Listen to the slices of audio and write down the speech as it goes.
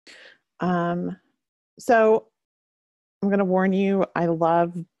So I'm going to warn you, I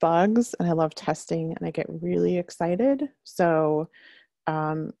love bugs and I love testing and I get really excited. So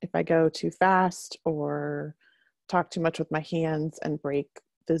if I go too fast or talk too much with my hands and break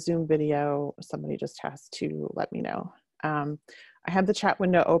the Zoom video, somebody just has to let me know. I have the chat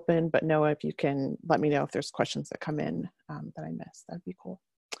window open, but Noah, if you can let me know if there's questions that come in that I missed, that'd be cool.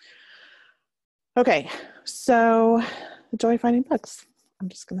 Okay, so the joy of finding bugs. I'm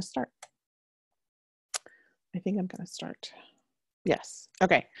just going to start. I think I'm going to start. Yes.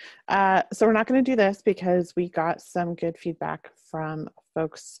 Okay. So we're not going to do this because we got some good feedback from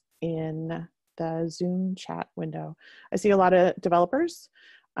folks in the Zoom chat window. I see a lot of developers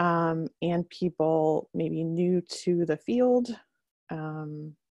and people maybe new to the field.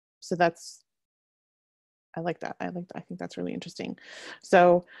 So that's, I like that. I think that's really interesting.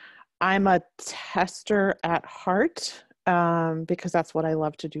 So I'm a tester at heart because that's what I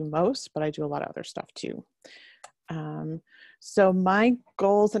love to do most, but I do a lot of other stuff too. So my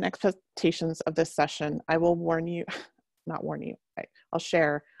goals and expectations of this session, I will warn you, not warn you, I'll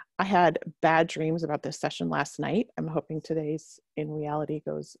share. I had bad dreams about this session last night. I'm hoping today's in reality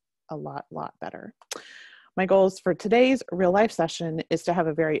goes a lot better. My goals for today's real life session is to have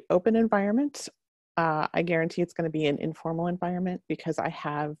a very open environment. I guarantee it's going to be an informal environment because I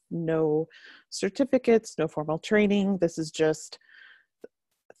have no certificates, no formal training. This is just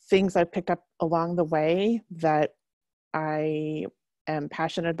things I picked up along the way that I am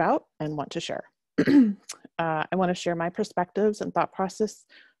passionate about and want to share. I want to share my perspectives and thought processes.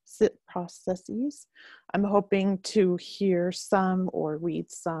 I'm hoping to hear some or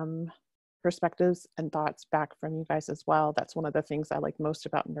read some perspectives and thoughts back from you guys as well. That's one of the things I like most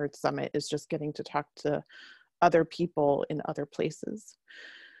about Nerd Summit is just getting to talk to other people in other places.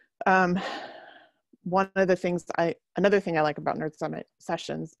 Another thing I like about Nerd Summit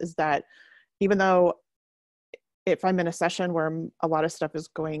sessions is that even though if I'm in a session where a lot of stuff is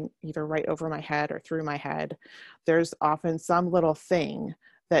going either right over my head or through my head, there's often some little thing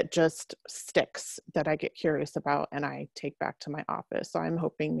that just sticks that I get curious about and I take back to my office. So I'm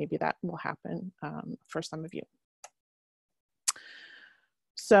hoping maybe that will happen for some of you.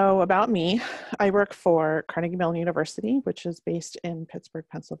 So about me, I work for Carnegie Mellon University, which is based in Pittsburgh,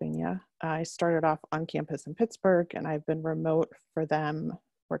 Pennsylvania. I started off on campus in Pittsburgh and I've been remote for them,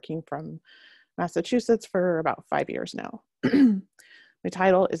 working from Massachusetts for about 5 years now. My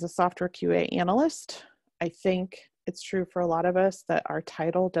title is a software QA analyst. I think it's true for a lot of us that our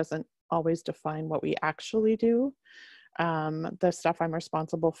title doesn't always define what we actually do. The stuff I'm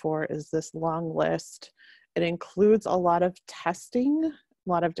responsible for is this long list. It includes a lot of testing, a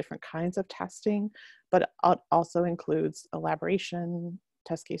lot of different kinds of testing, but it also includes elaboration,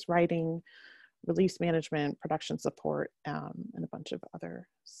 test case writing, release management, production support, and a bunch of other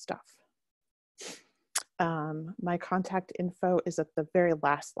stuff. My contact info is at the very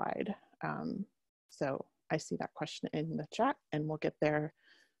last slide. So I see that question in the chat and we'll get there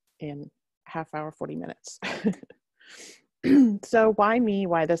in half hour, 40 minutes. So why me,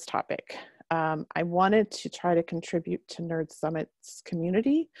 why this topic? I wanted to try to contribute to Nerd Summit's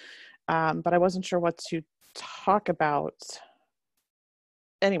community, but I wasn't sure what to talk about.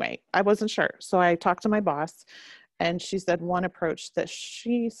 Anyway, I wasn't sure. So I talked to my boss and she said one approach that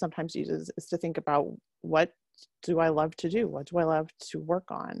she sometimes uses is to think about what do I love to do? What do I love to work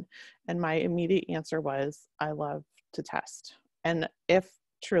on? And my immediate answer was, I love to test. And if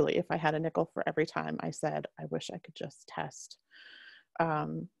I had a nickel for every time I said, I wish I could just test,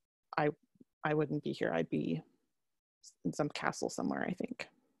 I wouldn't be here. I'd be in some castle somewhere, I think.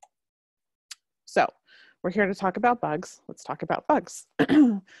 So we're here to talk about bugs. Let's talk about bugs.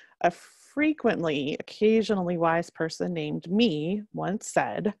 A occasionally wise person named me once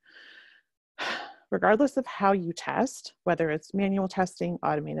said, regardless of how you test, whether it's manual testing,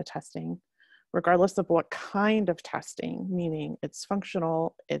 automated testing, regardless of what kind of testing, meaning it's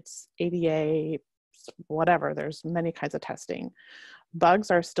functional, it's ADA, whatever, there's many kinds of testing.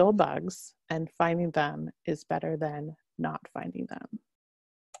 Bugs are still bugs, and finding them is better than not finding them.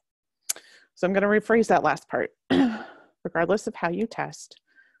 So I'm going to rephrase that last part. Regardless of how you test,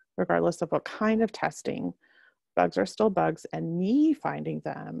 regardless of what kind of testing, bugs are still bugs, and me finding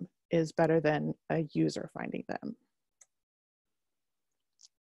them is better than a user finding them.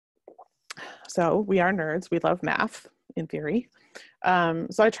 So we are nerds, we love math in theory. So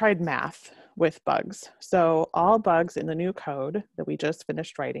I tried math with bugs. So all bugs in the new code that we just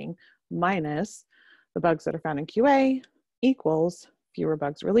finished writing minus the bugs that are found in QA equals fewer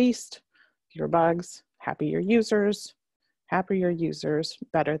bugs released, fewer bugs, happier users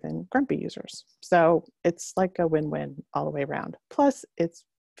better than grumpy users. So it's like a win-win all the way around. Plus it's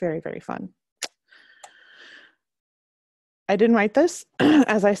Very, very fun. I didn't write this,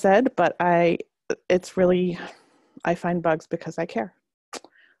 as I said, but it's really, I find bugs because I care.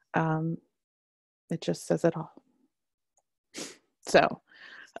 It just says it all. So,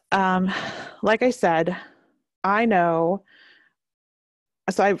 like I said, I know,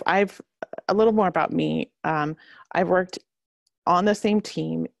 so I've a little more about me. I've worked on the same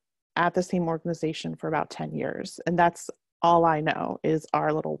team at the same organization for about 10 years. And that's all I know is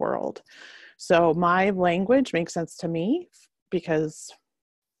our little world. So my language makes sense to me because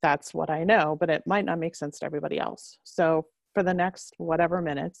that's what I know, but it might not make sense to everybody else. So for the next whatever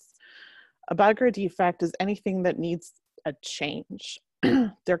minutes, a bug or defect is anything that needs a change.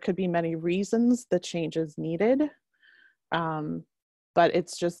 There could be many reasons the change is needed, but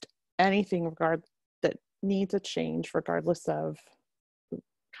it's just anything that needs a change regardless of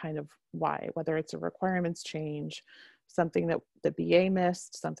kind of why, whether it's a requirements change, something that the BA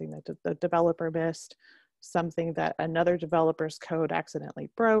missed, something that the developer missed, something that another developer's code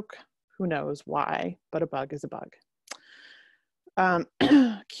accidentally broke, who knows why, but a bug is a bug.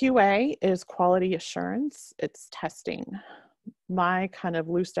 QA is quality assurance, it's testing. My kind of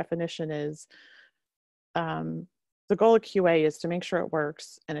loose definition is the goal of QA is to make sure it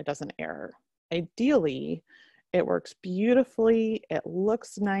works and it doesn't error. Ideally, it works beautifully, it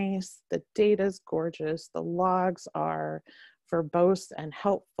looks nice, the data is gorgeous, the logs are verbose and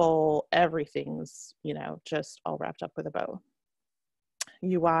helpful, everything's, just all wrapped up with a bow.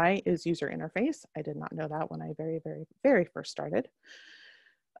 UI is user interface. I did not know that when I very, very, very first started.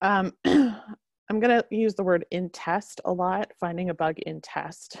 I'm gonna use the word in test a lot, finding a bug in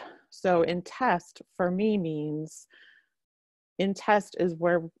test. So in test for me means, in test is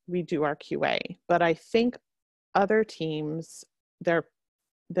where we do our QA, but I think other teams,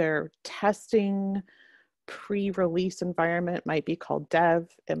 their testing pre-release environment might be called dev,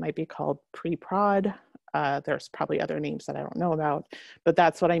 it might be called pre-prod. There's probably other names that I don't know about, but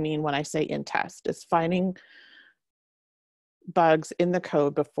that's what I mean when I say in test, is finding bugs in the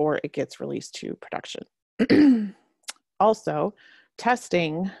code before it gets released to production. Also,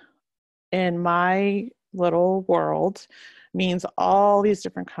 testing in my little world means all these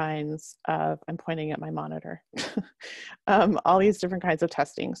different kinds of, I'm pointing at my monitor, all these different kinds of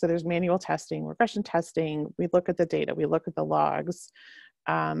testing. So there's manual testing, regression testing, we look at the data, we look at the logs.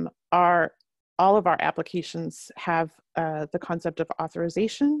 All of our applications have the concept of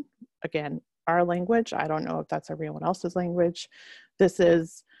authorization. Again, our language, I don't know if that's everyone else's language. This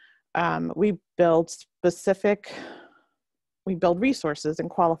is, we build resources and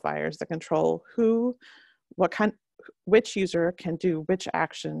qualifiers that control which user can do which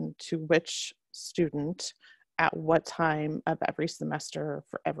action to which student at what time of every semester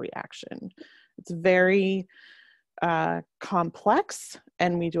for every action. It's very complex,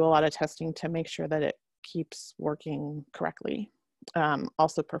 and we do a lot of testing to make sure that it keeps working correctly.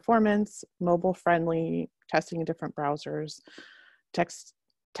 Also performance, mobile friendly, testing in different browsers,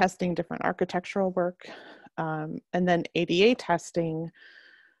 testing different architectural work, and then ADA testing.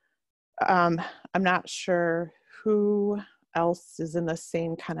 I'm not sure who else is in the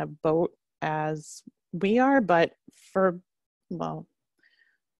same kind of boat as we are, but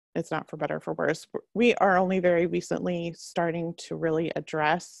it's not for better or for worse. We are only very recently starting to really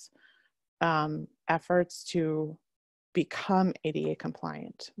address efforts to become ADA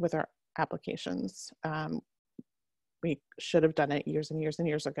compliant with our applications. We should have done it years and years and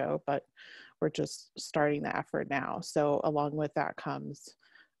years ago, but we're just starting the effort now. So along with that comes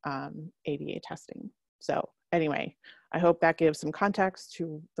ADA testing. So anyway, I hope that gives some context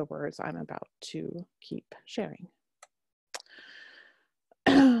to the words I'm about to keep sharing.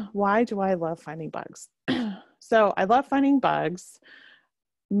 Why do I love finding bugs? So I love finding bugs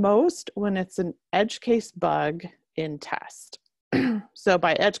most when it's an edge case bug in test. So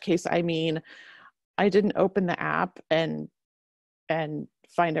by edge case, I mean, I didn't open the app and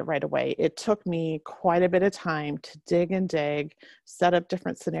find it right away. It took me quite a bit of time to dig, set up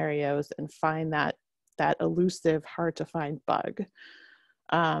different scenarios, and find that elusive, hard to find bug.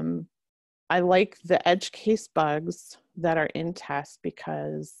 I like the edge case bugs that are in test,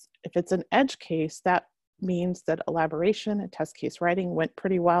 because if it's an edge case, that means that elaboration and test case writing went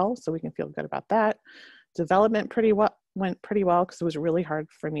pretty well, so we can feel good about that. Development went pretty well because it was really hard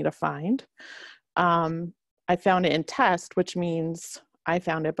for me to find. I found it in test, which means I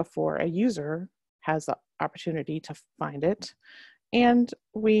found it before a user has the opportunity to find it, and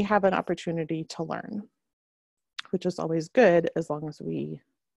we have an opportunity to learn, which is always good as long as we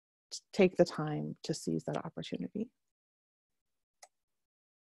take the time to seize that opportunity.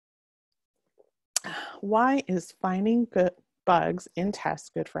 Why is finding bugs in tests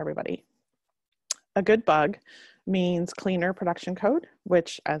good for everybody? A good bug means cleaner production code,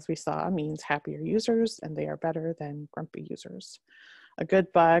 which, as we saw, means happier users, and they are better than grumpy users. A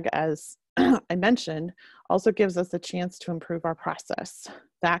good bug, as I mentioned, also gives us a chance to improve our process.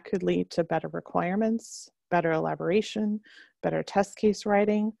 That could lead to better requirements, better elaboration, better test case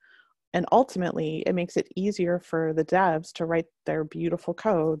writing, and ultimately, it makes it easier for the devs to write their beautiful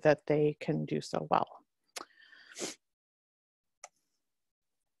code that they can do so well.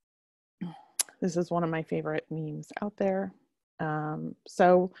 This is one of my favorite memes out there.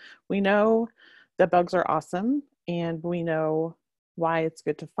 So we know that bugs are awesome, and we know why it's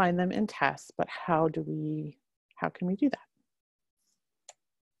good to find them in tests, but how can we do that?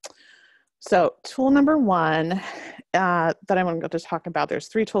 So tool number one that I'm going to talk about, there's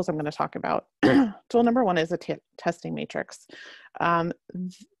 3 tools I'm going to talk about. Tool number one is a testing matrix.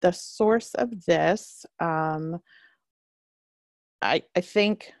 The source of this, I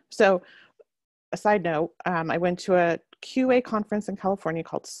think, so a side note, I went to a QA conference in California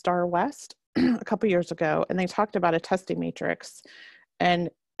called Star West a couple years ago, and they talked about a testing matrix. And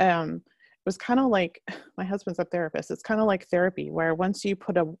it was kind of like, my husband's a therapist, it's kind of like therapy, where once you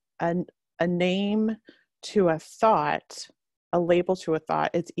put a name to a thought, a label to a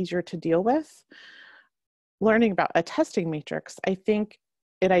thought, it's easier to deal with. Learning about a testing matrix, I think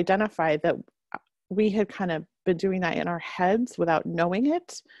it identified that we had kind of been doing that in our heads without knowing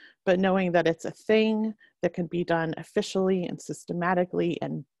it, but knowing that it's a thing that can be done officially and systematically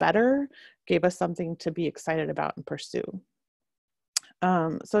and better gave us something to be excited about and pursue.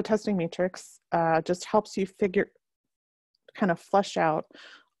 So testing matrix just helps you kind of flesh out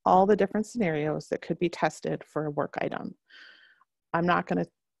all the different scenarios that could be tested for a work item. I'm not going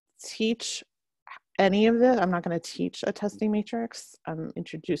to teach any of this. I'm not going to teach a testing matrix. I'm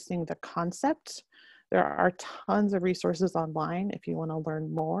introducing the concept. There are tons of resources online if you want to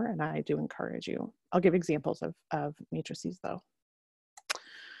learn more, and I do encourage you. I'll give examples of matrices though.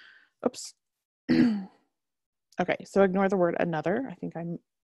 Oops. Okay, so ignore the word another. I think I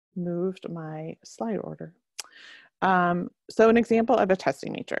moved my slide order. So an example of a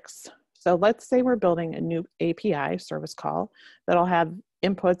testing matrix. So let's say we're building a new API service call that'll have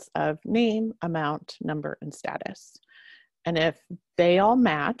inputs of name, amount, number, and status. And if they all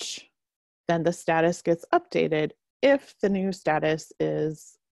match, then the status gets updated if the new status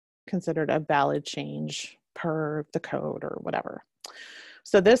is considered a valid change per the code or whatever.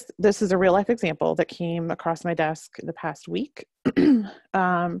 So this is a real life example that came across my desk the past week.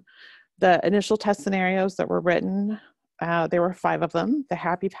 The initial test scenarios that were written, there were 5 of them, the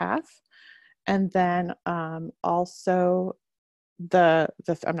happy path, and then also I'm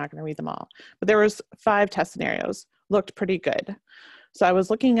not going to read them all, but there was 5 test scenarios, looked pretty good. So I was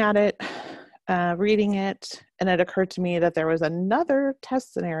looking at it, reading it, and it occurred to me that there was another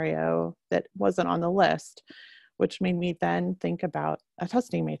test scenario that wasn't on the list, which made me then think about a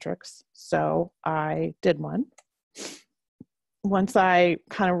testing matrix. So I did one. Once I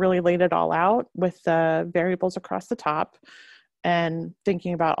kind of really laid it all out with the variables across the top and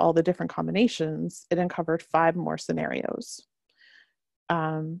thinking about all the different combinations, it uncovered 5 more scenarios.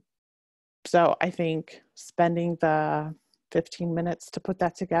 So I think spending the 15 minutes to put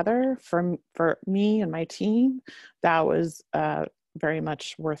that together for me and my team, that was very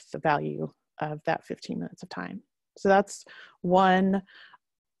much worth the value of that 15 minutes of time. So that's one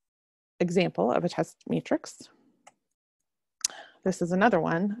example of a test matrix. This is another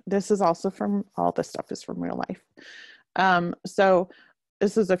one. This is also from, all this stuff is from real life. So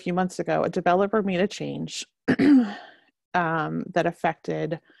this is a few months ago, a developer made a change that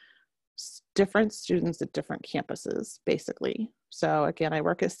affected different students at different campuses, basically. So again, I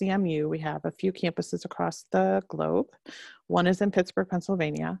work at CMU. We have a few campuses across the globe. One is in Pittsburgh,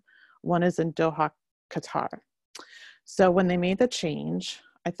 Pennsylvania. One is in Doha, Qatar. So when they made the change,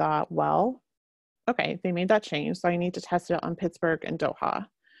 I thought, well, okay, they made that change, so I need to test it on Pittsburgh and Doha.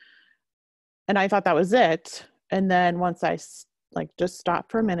 And I thought that was it. And then once I just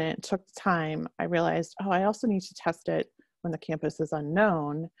stopped for a minute, took the time, I realized, oh, I also need to test it when the campus is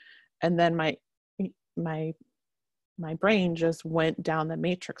unknown. And then my brain just went down the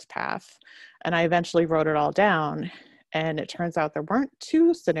matrix path, and I eventually wrote it all down. And it turns out there weren't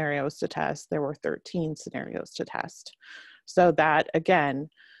 2 scenarios to test, there were 13 scenarios to test. So that, again,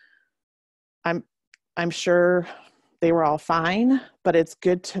 I'm sure they were all fine, but it's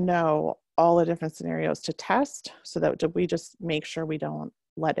good to know all the different scenarios to test so that we just make sure we don't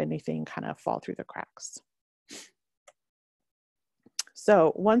let anything kind of fall through the cracks.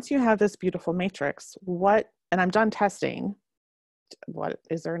 So once you have this beautiful matrix, and I'm done testing,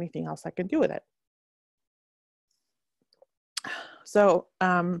 is there anything else I can do with it? So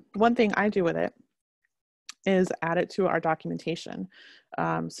one thing I do with it is add it to our documentation.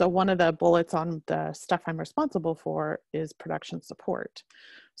 So one of the bullets on the stuff I'm responsible for is production support.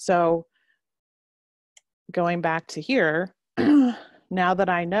 So going back to here, now that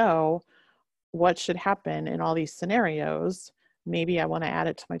I know what should happen in all these scenarios, maybe I want to add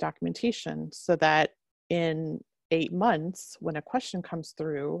it to my documentation so that in 8 months, when a question comes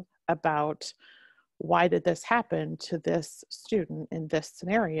through about why did this happen to this student in this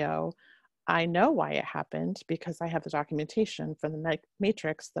scenario, I know why it happened because I have the documentation from the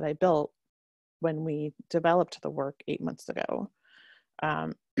matrix that I built when we developed the work 8 months ago.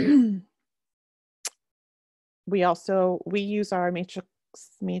 We use our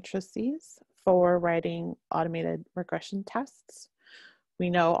matrices for writing automated regression tests.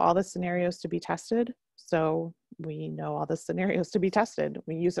 We know all the scenarios to be tested, so we know all the scenarios to be tested.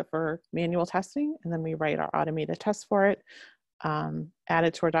 We use it for manual testing, and then we write our automated tests for it, add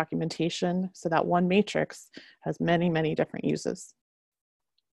it to our documentation, so that one matrix has many, many different uses.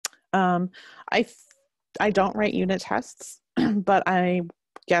 I don't write unit tests, but I'm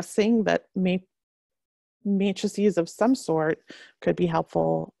guessing that matrices of some sort could be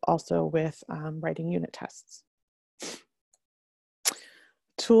helpful also with writing unit tests.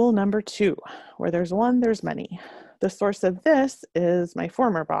 Tool number 2, where there's one, there's many. The source of this is my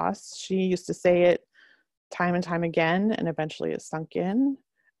former boss. She used to say it time and time again, and eventually it sunk in.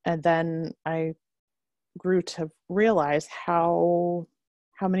 And then I grew to realize how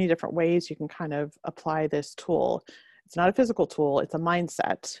many different ways you can kind of apply this tool. It's not a physical tool, it's a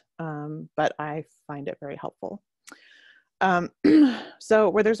mindset, but I find it very helpful. So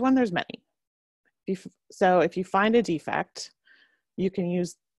where there's one, there's many. So if you find a defect, you can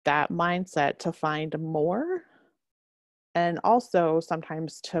use that mindset to find more, and also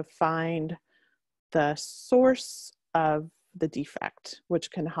sometimes to find the source of the defect, which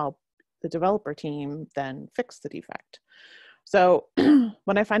can help the developer team then fix the defect. So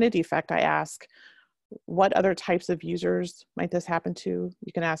when I find a defect, I ask, what other types of users might this happen to?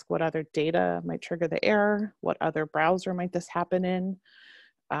 You can ask what other data might trigger the error, what other browser might this happen in.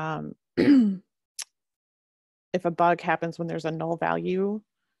 If a bug happens when there's a null value,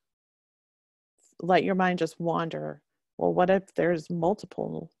 let your mind just wander. Well, what if there's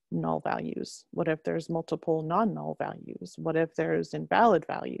multiple null values? What if there's multiple non-null values? What if there's invalid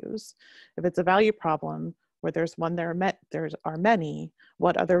values? If it's a value problem where there's one, there are many,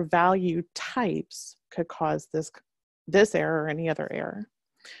 what other value types could cause this error or any other error?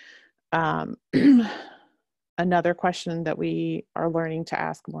 Another question that we are learning to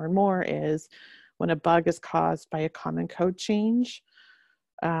ask more and more is, when a bug is caused by a common code change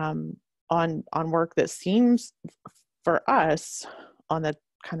on work that seems, for us, on the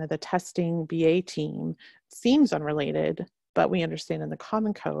kind of the testing BA team, seems unrelated, but we understand in the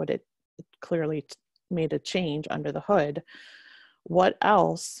common code it clearly made a change under the hood. What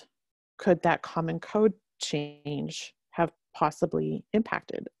else could that common code change have possibly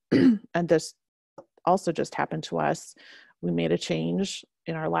impacted? And this also just happened to us. We made a change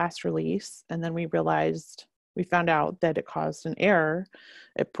in our last release, and then we found out that it caused an error.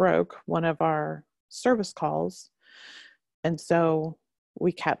 It broke one of our service calls. And so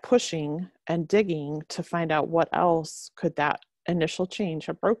we kept pushing and digging to find out what else could that initial change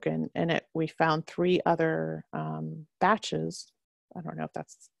have broken. And we found 3 other batches. I don't know if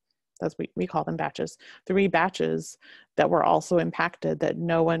that's we call them batches. 3 batches that were also impacted that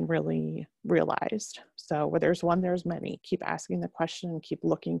no one really realized. So where there's one, there's many. Keep asking the question, keep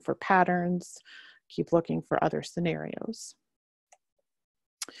looking for patterns, keep looking for other scenarios.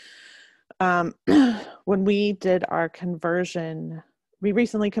 When we did our conversion, we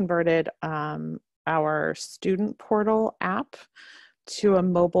recently converted our student portal app to a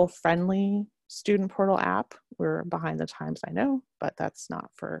mobile-friendly student portal app. We're behind the times, I know, but that's not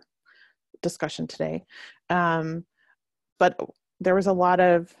for discussion today. But there was a lot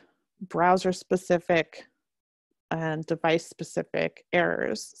of browser-specific and device-specific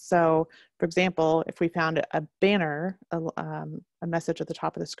errors. So, for example, if we found a banner, a message at the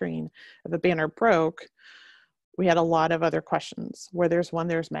top of the screen, if a banner broke, we had a lot of other questions. Where there's one,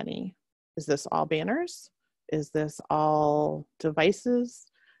 there's many. Is this all banners? Is this all devices?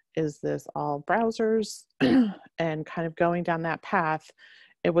 Is this all browsers? And kind of going down that path,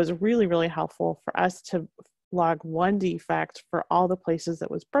 it was really, really helpful for us to log one defect for all the places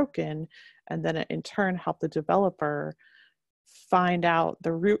that was broken, and then it in turn helped the developer find out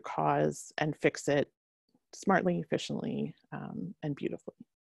the root cause and fix it smartly, efficiently, and beautifully.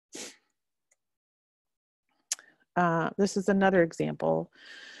 This is another example.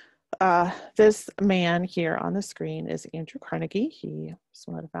 This man here on the screen is Andrew Carnegie. He was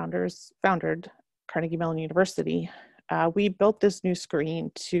one of the founded Carnegie Mellon University. We built this new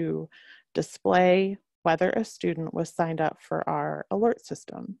screen to display whether a student was signed up for our alert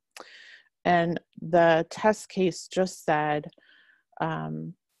system. And the test case just said,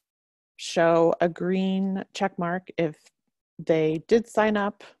 show a green check mark if they did sign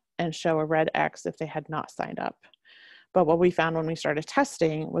up and show a red X if they had not signed up. But what we found when we started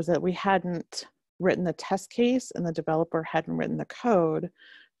testing was that we hadn't written the test case and the developer hadn't written the code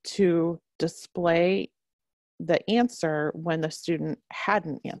to display the answer when the student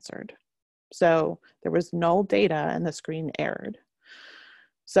hadn't answered. So there was null data and the screen errored.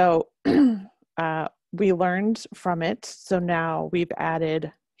 So we learned from it. So now we've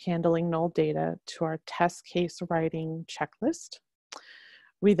added handling null data to our test case writing checklist.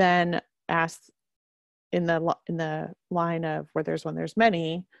 We then asked in the line of where there's one, there's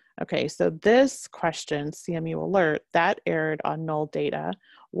many. Okay, so this question, CMU alert, that errored on null data.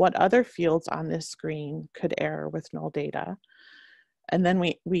 What other fields on this screen could error with null data? And then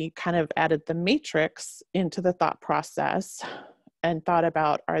we kind of added the matrix into the thought process and thought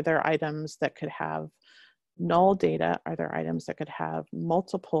about, are there items that could have null data? Are there items that could have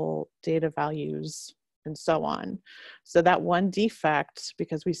multiple data values, and so on? So that one defect,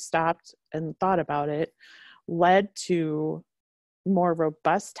 because we stopped and thought about it, led to more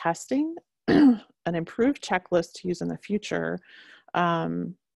robust testing, an improved checklist to use in the future,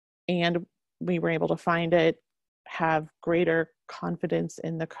 and we were able to find it, have greater confidence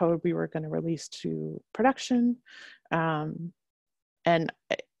in the code we were going to release to production. And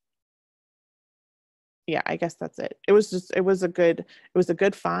yeah, I guess that's it. It was a good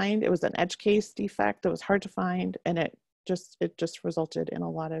find. It was an edge case defect that was hard to find, and it just resulted in a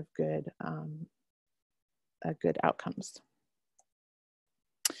lot of good outcomes.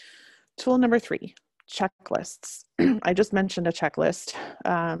 Tool number 3, checklists. I just mentioned a checklist.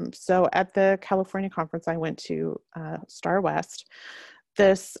 So at the California conference I went to, Star West,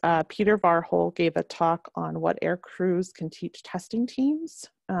 this Peter Varhol gave a talk on what air crews can teach testing teams.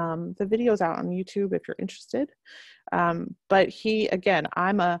 The video's out on YouTube if you're interested. But he, again,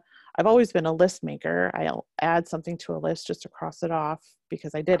 I've always been a list maker. I'll add something to a list just to cross it off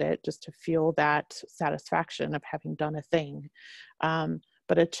because I did it, just to feel that satisfaction of having done a thing.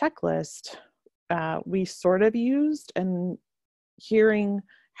 But a checklist, we sort of used, and hearing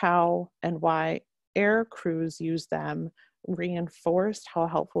how and why air crews use them reinforced how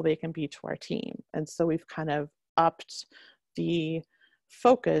helpful they can be to our team. And so we've kind of upped the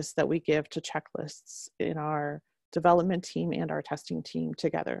focus that we give to checklists in our development team and our testing team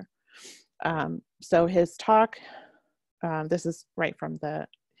together. So his talk, this is right from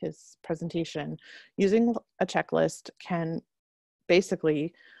his presentation, using a checklist can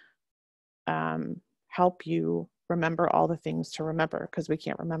basically help you remember all the things to remember, because we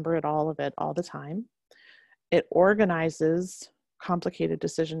can't remember all of it all the time. It organizes complicated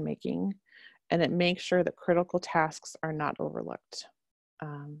decision making, and it makes sure that critical tasks are not overlooked.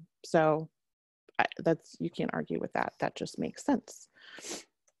 So you can't argue with that. That just makes sense.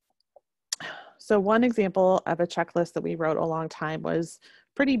 So one example of a checklist that we wrote a long time was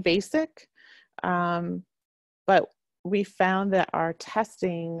pretty basic, but we found that our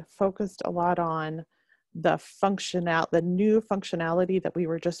testing focused a lot on the new functionality that we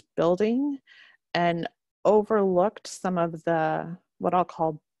were just building, and overlooked some of the, what I'll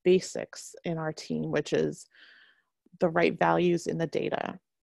call basics in our team, which is the right values in the data,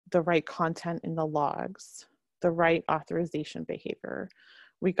 the right content in the logs, the right authorization behavior.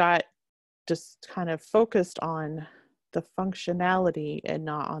 We got just kind of focused on the functionality and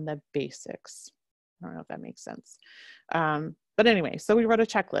not on the basics. I don't know if that makes sense. But anyway, so we wrote a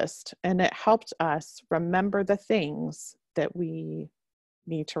checklist, and it helped us remember the things that we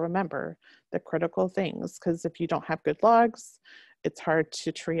need to remember, the critical things, because if you don't have good logs, it's hard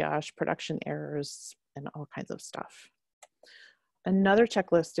to triage production errors and all kinds of stuff. Another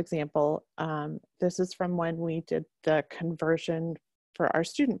checklist example, this is from when we did the conversion for our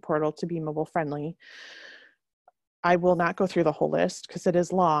student portal to be mobile friendly. I will not go through the whole list because it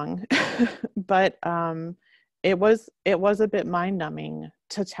is long, but it was a bit mind-numbing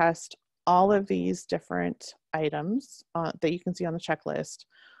to test all of these different items that you can see on the checklist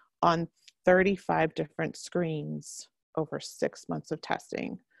on 35 different screens over 6 months of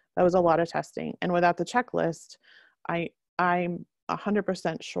testing. That was a lot of testing. And without the checklist, I'm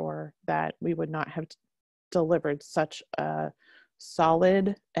 100% sure that we would not have delivered such a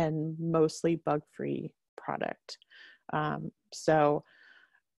solid and mostly bug-free product. So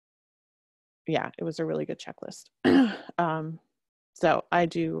yeah, it was a really good checklist. So I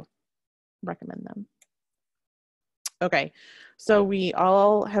do recommend them. Okay, so we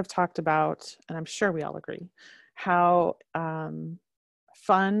all have talked about, and I'm sure we all agree, how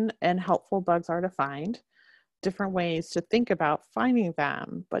fun and helpful bugs are to find, different ways to think about finding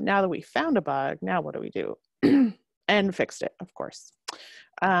them. But now that we found a bug, now what do we do? And fixed it, of course.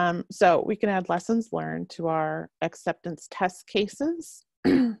 So we can add lessons learned to our acceptance test cases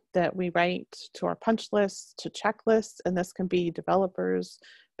that we write, to our punch lists, to checklists, and this can be developers,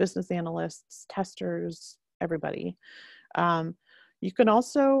 business analysts, testers, everybody. You can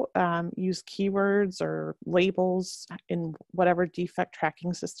also use keywords or labels in whatever defect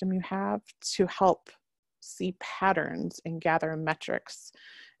tracking system you have to help see patterns and gather metrics.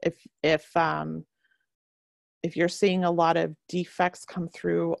 If you're seeing a lot of defects come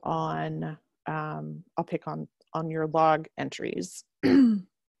through on, I'll pick on your log entries,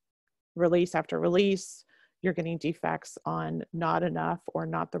 release after release, you're getting defects on not enough or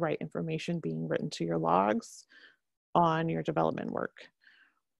not the right information being written to your logs on your development work.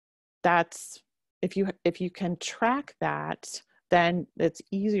 That's, if you can track that, then it's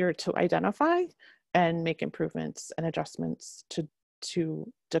easier to identify and make improvements and adjustments to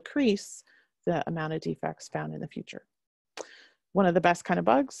decrease the amount of defects found in the future. One of the best kind of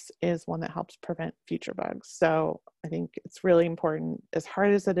bugs is one that helps prevent future bugs. So I think it's really important, as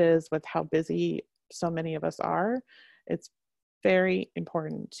hard as it is with how busy so many of us are, it's very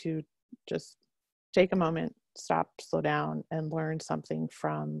important to just take a moment, stop, slow down, and learn something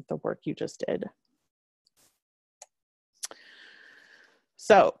from the work you just did.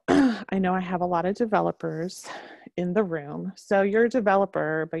 So I know I have a lot of developers in the room. So you're a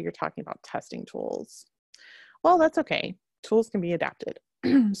developer, but you're talking about testing tools. Well, that's okay. Tools can be adapted.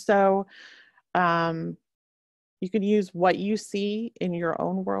 So you can use what you see in your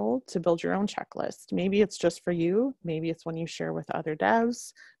own world to build your own checklist. Maybe it's just for you. Maybe it's one you share with other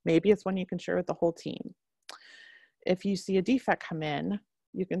devs. Maybe it's one you can share with the whole team. If you see a defect come in,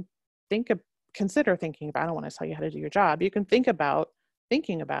 you can consider thinking about, I don't want to tell you how to do your job. You can think about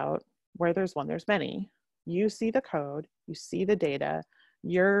thinking about where there's one, there's many. You see the code, you see the data,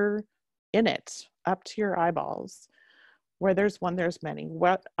 you're in it up to your eyeballs. Where there's one, there's many.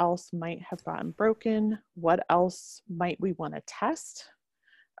 What else might have gotten broken? What else might we want to test?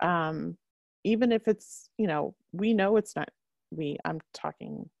 Even if it's, we know it's not, I'm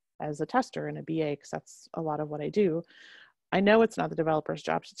talking as a tester and a BA, because that's a lot of what I do. I know it's not the developer's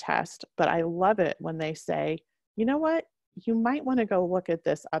job to test, but I love it when they say, you know what? You might want to go look at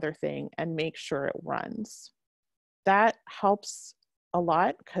this other thing and make sure it runs. That helps a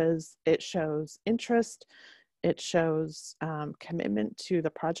lot because it shows interest, it shows commitment to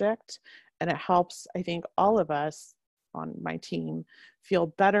the project, and it helps, I think, all of us on my team feel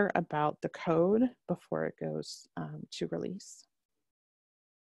better about the code before it goes to release.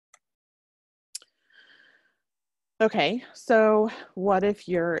 Okay, so what if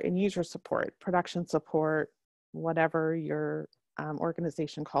you're in user support, production support, whatever your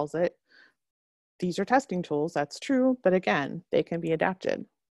organization calls it? These are testing tools, that's true, but again, they can be adapted.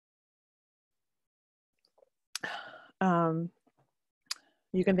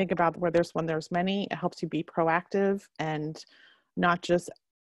 You can think about where there's one, there's many. It helps you be proactive and not just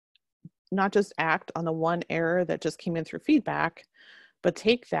act on the one error that just came in through feedback, but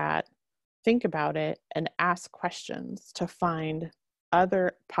take that, think about it, and ask questions to find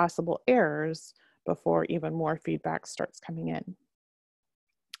other possible errors before even more feedback starts coming in.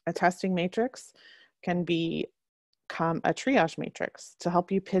 A testing matrix can become a triage matrix to help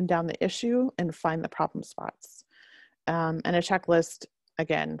you pin down the issue and find the problem spots. And a checklist,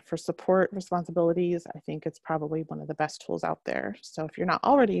 again, for support responsibilities, I think it's probably one of the best tools out there. So if you're not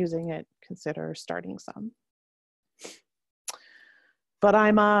already using it, consider starting some. But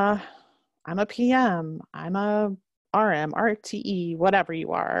I'm a PM, I'm a RM, RTE, whatever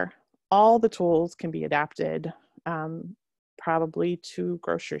you are. All the tools can be adapted, probably to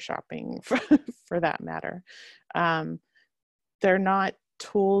grocery shopping for that matter. They're not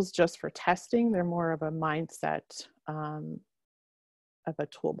tools just for testing, they're more of a mindset of a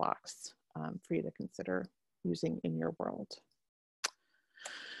toolbox for you to consider using in your world.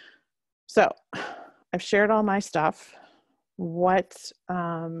 So I've shared all my stuff. What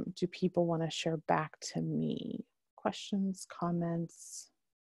do people want to share back to me? Questions, comments?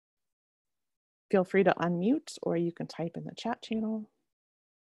 Feel free to unmute or you can type in the chat channel.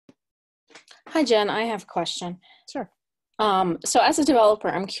 Hi, Jen, I have a question. Sure. So as a developer,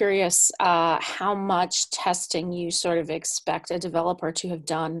 I'm curious how much testing you sort of expect a developer to have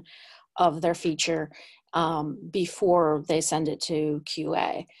done of their feature before they send it to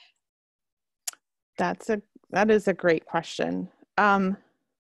QA. That is a great question.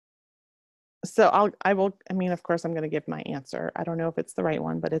 So I mean, of course I'm going to give my answer. I don't know if it's the right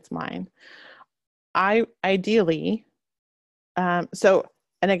one, but it's mine. I ideally, so,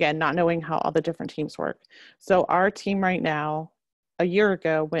 and again, not knowing how all the different teams work. So our team right now, a year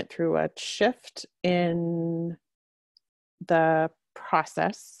ago, went through a shift in the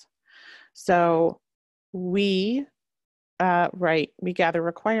process. So we we gather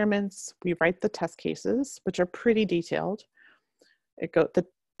requirements, we write the test cases, which are pretty detailed.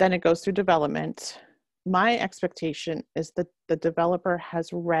 Then it goes through development. My expectation is that the developer has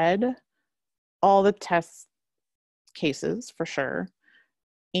read all the test cases for sure,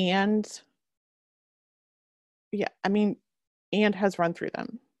 and yeah, I mean, and has run through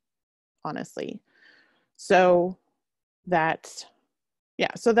them, honestly. So that,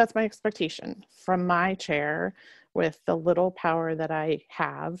 yeah, so that's my expectation from my chair. With the little power that I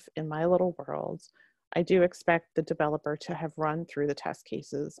have in my little world, I do expect the developer to have run through the test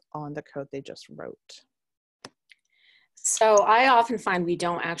cases on the code they just wrote. So I often find we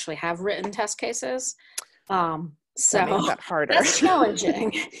don't actually have written test cases. So that makes that harder. That's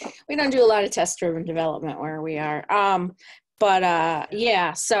challenging. We don't do a lot of test-driven development where we are.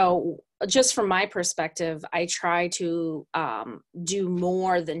 Yeah, so just from my perspective, I try to do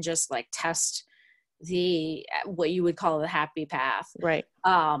more than just like test what you would call the happy path. Right.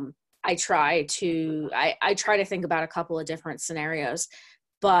 I try to think about a couple of different scenarios,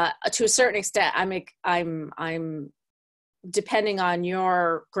 but to a certain extent, I'm depending on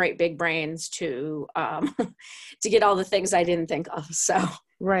your great big brains to to get all the things I didn't think of. So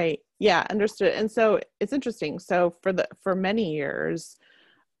right, yeah, understood. And so it's interesting. So for many years,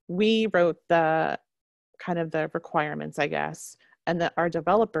 we wrote the kind of the requirements, I guess, and that our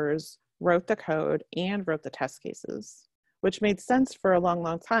developers wrote the code and wrote the test cases, which made sense for a long,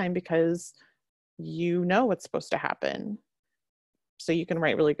 long time because you know what's supposed to happen. So you can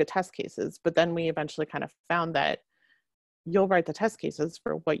write really good test cases. But then we eventually kind of found that you'll write the test cases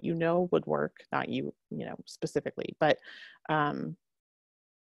for what you know would work, not you know, specifically, but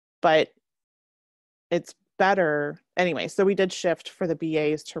it's better anyway. So we did shift for the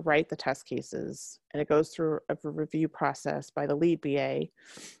BAs to write the test cases, and it goes through a review process by the lead BA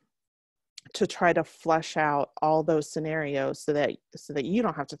to try to flesh out all those scenarios so that you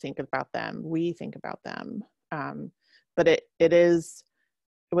don't have to think about them. We think about them. But it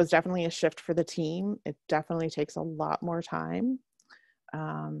was definitely a shift for the team. It definitely takes a lot more time.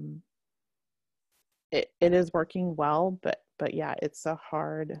 It is working well, but yeah, it's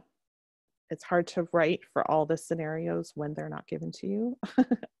hard to write for all the scenarios when they're not given to you.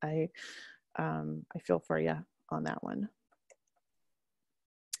 I feel for you on that one.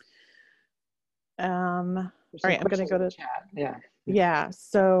 All right, I'm going to go to chat. Yeah.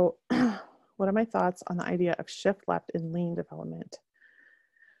 So what are my thoughts on the idea of shift left in lean development?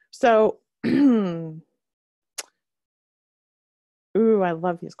 So, ooh, I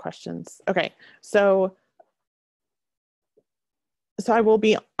love these questions. Okay. So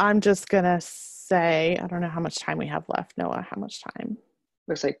I'm just going to say, I don't know how much time we have left. Noah, how much time?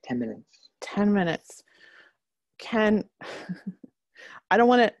 Looks like 10 minutes. 10 minutes. I don't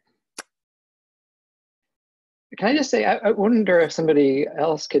want to. Can I just say, I wonder if somebody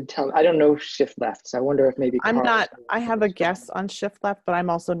else could tell me. I don't know shift left, so I wonder if maybe I have a guess on shift left, but I'm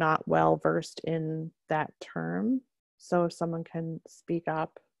also not well versed in that term. So if someone can speak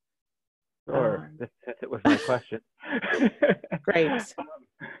up. Sure, since it was my question. Great.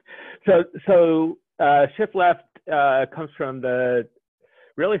 So shift left comes from the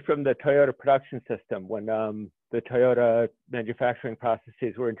Toyota production system when the Toyota manufacturing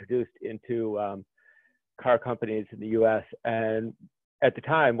processes were introduced into car companies in the U.S. And at the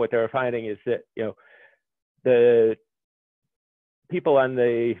time, what they were finding is that, you know, the people on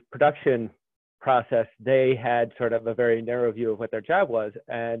the production process, they had sort of a very narrow view of what their job was,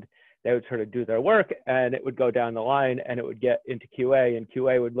 and they would sort of do their work, and it would go down the line, and it would get into QA, and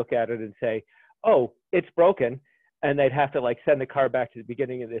QA would look at it and say, oh, it's broken, and they'd have to like send the car back to the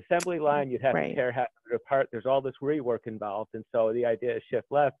beginning of the assembly line. You'd have to tear half of it apart. There's all this rework involved, and so the idea of shift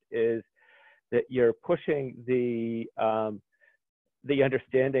left is that you're pushing the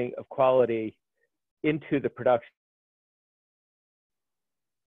understanding of quality into the production,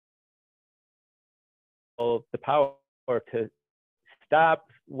 the power to stop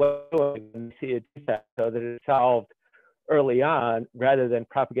when you see a defect so that it's solved early on rather than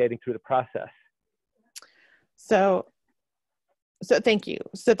propagating through the process. So thank you.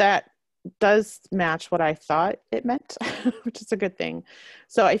 So that does match what I thought it meant, which is a good thing.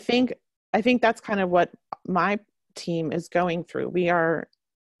 So I think that's kind of what my team is going through. We are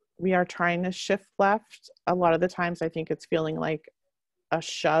trying to shift left. A lot of the times I think it's feeling like a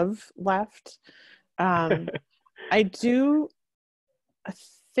shove left. I do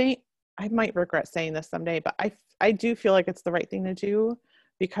think I might regret saying this someday, but I do feel like it's the right thing to do,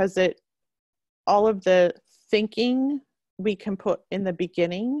 because all of the thinking we can put in the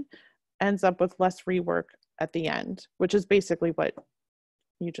beginning ends up with less rework at the end, which is basically what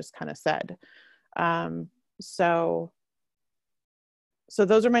you just kind of said. So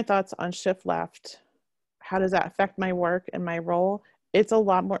those are my thoughts on shift left. How does that affect my work and my role? It's a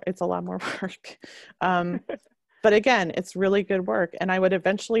lot more work. But again, it's really good work. And I would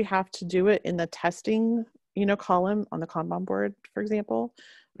eventually have to do it in the testing, column on the Kanban board, for example.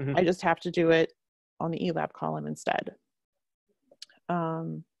 Mm-hmm. I just have to do it on the eLab column instead.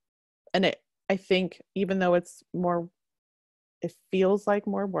 And I think even though it feels like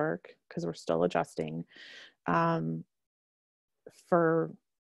more work because we're still adjusting, for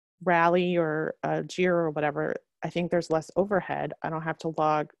Rally or Jira or whatever, I think there's less overhead. I don't have to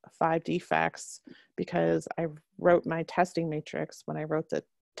log 5 defects because I wrote my testing matrix when I wrote the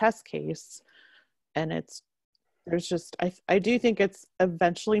test case, and I do think it's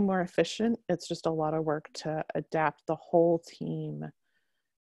eventually more efficient. It's just a lot of work to adapt the whole team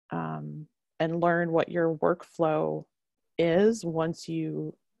and learn what your workflow is once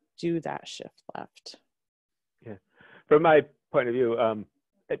you do that shift left. Yeah, from my point of view,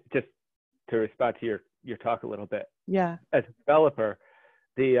 just to respond to your talk a little bit. Yeah. As a developer,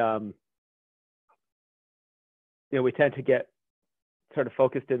 we tend to get sort of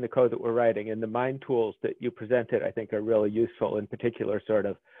focused in the code that we're writing, and the mind tools that you presented, I think, are really useful. In particular, sort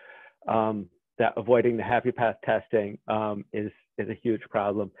of that avoiding the happy path testing is a huge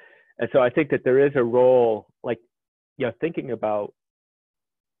problem. And so I think that there is a role, like, thinking about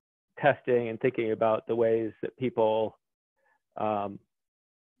testing and thinking about the ways that people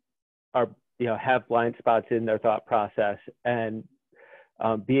have blind spots in their thought process, and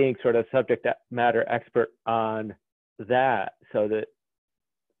being sort of subject matter expert on that, so that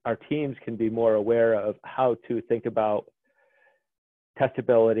our teams can be more aware of how to think about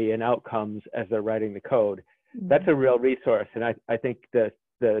testability and outcomes as they're writing the code. Mm-hmm. That's a real resource, and I think that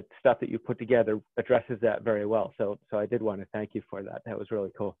the stuff that you put together addresses that very well. So I did want to thank you for that. That was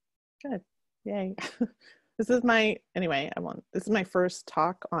really cool. Good. Yay. This is my first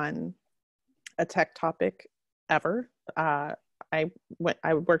talk on a tech topic ever. I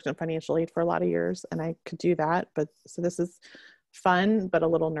worked in financial aid for a lot of years, and I could do that, but so this is fun but a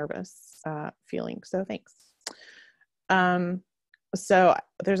little nervous feeling, so thanks. So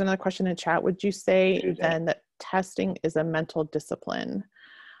there's another question in chat. Would you say then that testing is a mental discipline?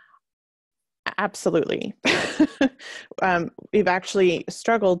 Absolutely. We've actually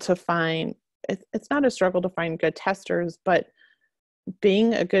struggled to find, it's not a struggle to find good testers, but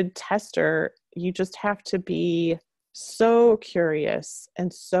being a good tester, you just have to be so curious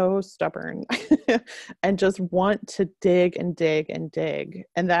and so stubborn and just want to dig and dig and dig.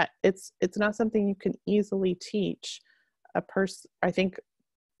 And that it's not something you can easily teach a person. I think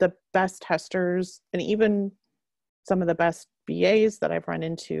the best testers, and even some of the best BAs that I've run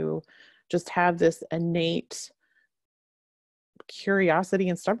into, just have this innate curiosity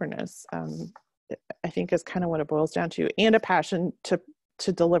and stubbornness. I think is kind of what it boils down to, and a passion to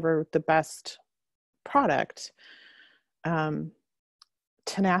deliver the best product.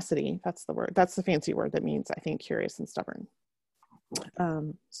 Tenacity, that's the word. That's the fancy word that means, I think, curious and stubborn.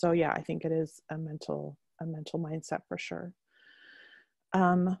 So yeah, I think it is a mental mindset for sure.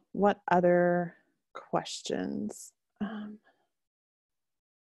 What other questions?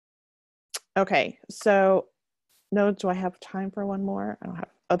 Okay, so no, do I have time for one more? I don't have,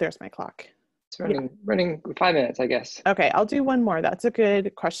 oh, there's my clock. It's running 5 minutes, I guess. Okay, I'll do one more. That's a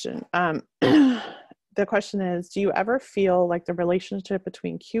good question. The question is, do you ever feel like the relationship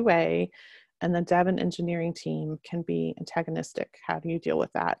between QA and the dev and engineering team can be antagonistic? How do you deal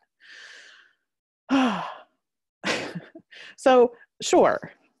with that? So,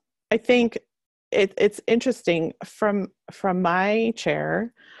 sure. I think it's interesting. From my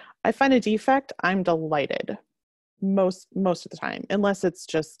chair, I find a defect, I'm delighted most of the time, unless it's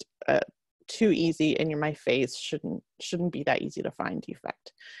just too easy and my face shouldn't be that easy to find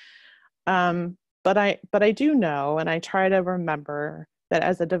defect. But I do know, and I try to remember that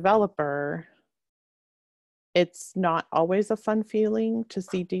as a developer, it's not always a fun feeling to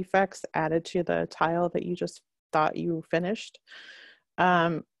see defects added to the tile that you just thought you finished.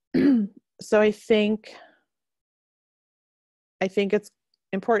 So I think it's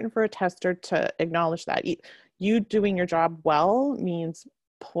important for a tester to acknowledge that. You doing your job well means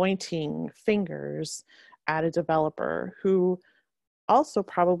pointing fingers at a developer who also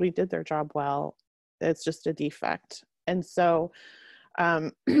probably did their job well. It's just a defect. And so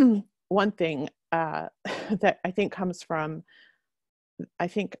One thing that I think comes from, I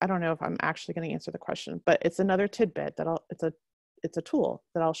don't know if I'm actually going to answer the question, but it's another tidbit that it's a tool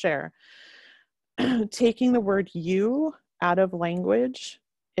that I'll share. Taking the word you out of language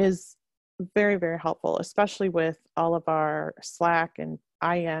is very, very helpful, especially with all of our Slack and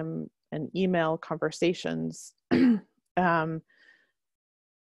IM and email conversations. I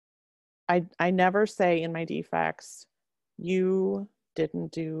never say in my defects, you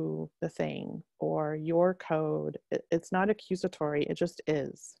didn't do the thing, or your code. It's not accusatory, it just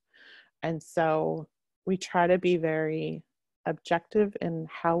is. And so we try to be very objective in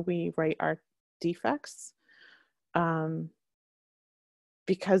how we write our defects,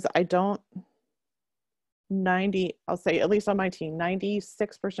 because I'll say, at least on my team,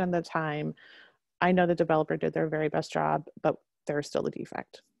 96% of the time, I know the developer did their very best job, but there's still a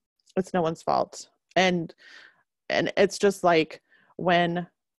defect. It's no one's fault. And it's just like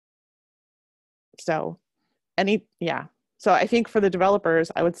so I think for the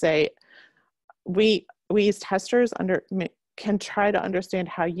developers, I would say we as testers can try to understand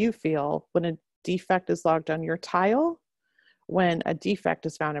how you feel when a defect is logged on your tile, when a defect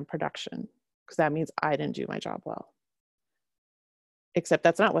is found in production, because that means I didn't do my job well. Except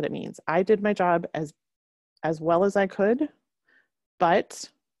that's not what it means. I did my job as well as I could, but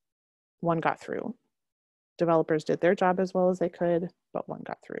one got through. Developers did their job as well as they could, but one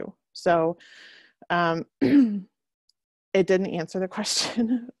got through. So it didn't answer the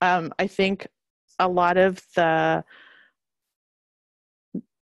question. I think a lot of the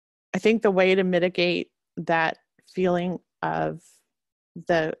way to mitigate that feeling of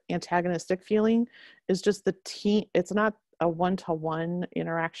the antagonistic feeling is just the team. It's not a one-to-one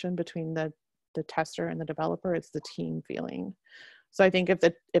interaction between the tester and the developer. It's the team feeling. So I think if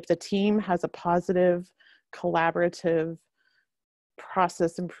the team has a positive, collaborative,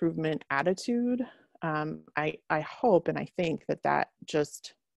 process improvement attitude, I hope and I think that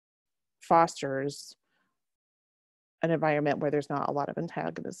just fosters an environment where there's not a lot of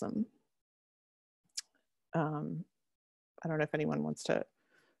antagonism. I don't know if anyone wants to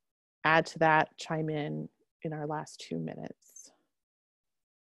add to that, chime in our last 2 minutes.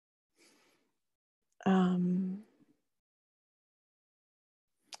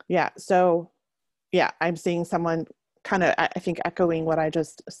 I'm seeing someone kind of, I think, echoing what I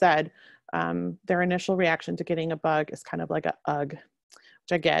just said. Their initial reaction to getting a bug is kind of like a ugh,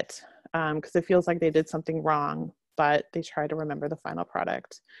 which I get, because it feels like they did something wrong, but they try to remember the final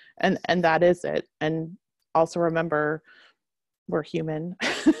product, and that is it. And also remember, we're human,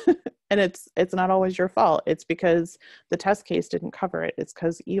 and it's not always your fault. It's because the test case didn't cover it. It's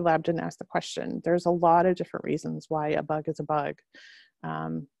because eLab didn't ask the question. There's a lot of different reasons why a bug is a bug,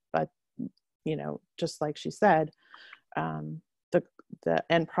 but just like she said, the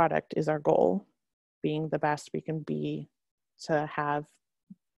end product is our goal, being the best we can be to have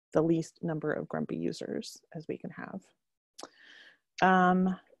the least number of grumpy users as we can have.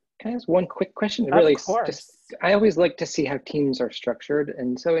 Can I ask one quick question? Of course. I always like to see how teams are structured.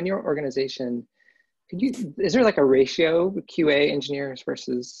 And so in your organization, is there like a ratio, QA engineers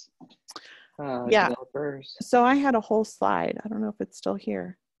versus developers? So I had a whole slide. I don't know if it's still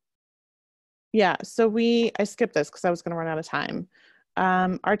here. Yeah, so I skipped this because I was going to run out of time.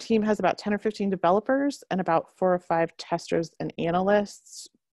 Our team has about 10 or 15 developers and about 4 or 5 testers and analysts.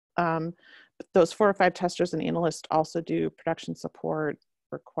 Those 4 or 5 testers and analysts also do production support,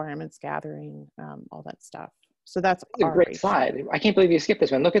 requirements gathering, all that stuff. So that's a great slide. I can't believe you skipped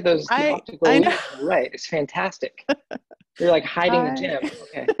this one. Look at those optical links on the right. It's fantastic. You're like hiding the gem.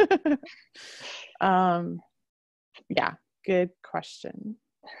 Okay. Yeah, good question.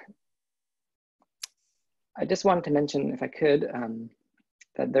 I just wanted to mention, if I could,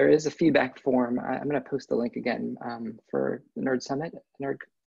 that there is a feedback form. I'm going to post the link again for the Nerd Summit,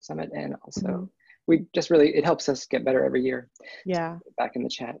 and also we just it helps us get better every year. Yeah. So back in the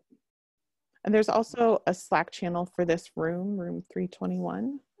chat. And there's also a Slack channel for this room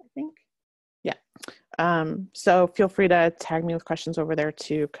 321, I think. Yeah. So feel free to tag me with questions over there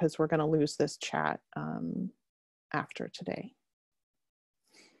too, because we're going to lose this chat after today.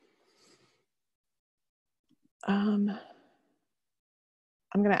 I'm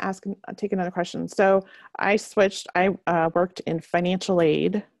going to take another question. So I worked in financial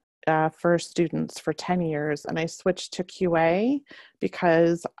aid for students for 10 years, and I switched to QA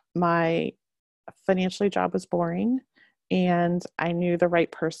because my financial aid job was boring, and I knew the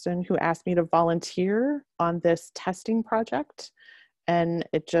right person who asked me to volunteer on this testing project, and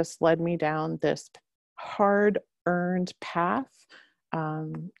it just led me down this hard-earned path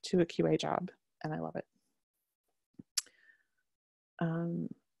to a QA job, and I love it.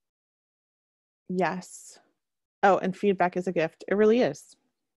 Yes. Oh, and feedback is a gift. It really is.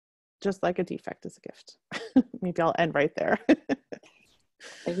 Just like a defect is a gift. Maybe I'll end right there.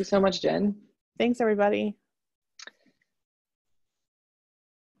 Thank you so much, Jen. Thanks, everybody.